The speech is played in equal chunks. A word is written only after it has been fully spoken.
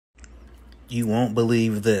You won't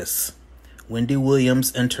believe this. Wendy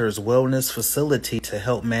Williams enters wellness facility to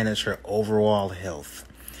help manage her overall health.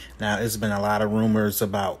 Now, there's been a lot of rumors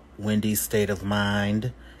about Wendy's state of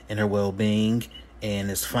mind and her well-being,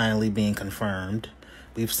 and it's finally being confirmed.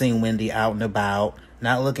 We've seen Wendy out and about,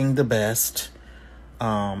 not looking the best.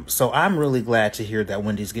 So I'm really glad to hear that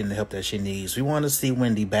Wendy's getting the help that she needs. We want to see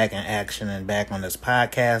Wendy back in action and back on this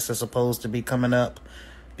podcast that's supposed to be coming up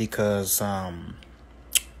because, I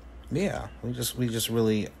personally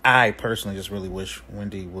just really wish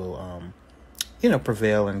Wendy will,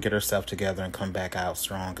 prevail and get herself together and come back out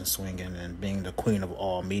strong and swinging and being the queen of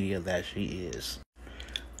all media that she is.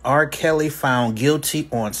 R. Kelly found guilty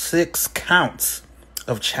on 6 counts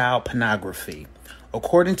of child pornography.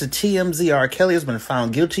 According to TMZ, R. Kelly has been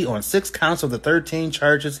found guilty on 6 counts of the 13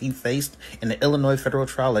 charges he faced in the Illinois federal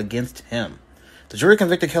trial against him. The jury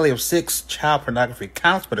convicted Kelly of 6 child pornography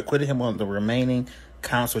counts, but acquitted him on the remaining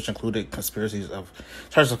counts, which included charges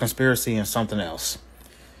of conspiracy and something else.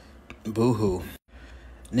 Boo-hoo.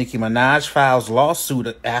 Nicki Minaj files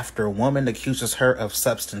lawsuit after a woman accuses her of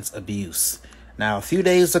substance abuse. Now, a few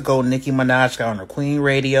days ago, Nicki Minaj got on her Queen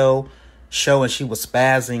radio show and she was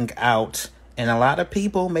spazzing out. And a lot of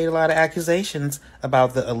people made a lot of accusations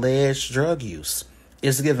about the alleged drug use.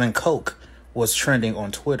 It's Given Coke was trending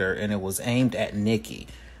on Twitter, and it was aimed at Nicki.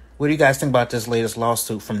 What do you guys think about this latest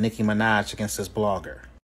lawsuit from Nicki Minaj against this blogger?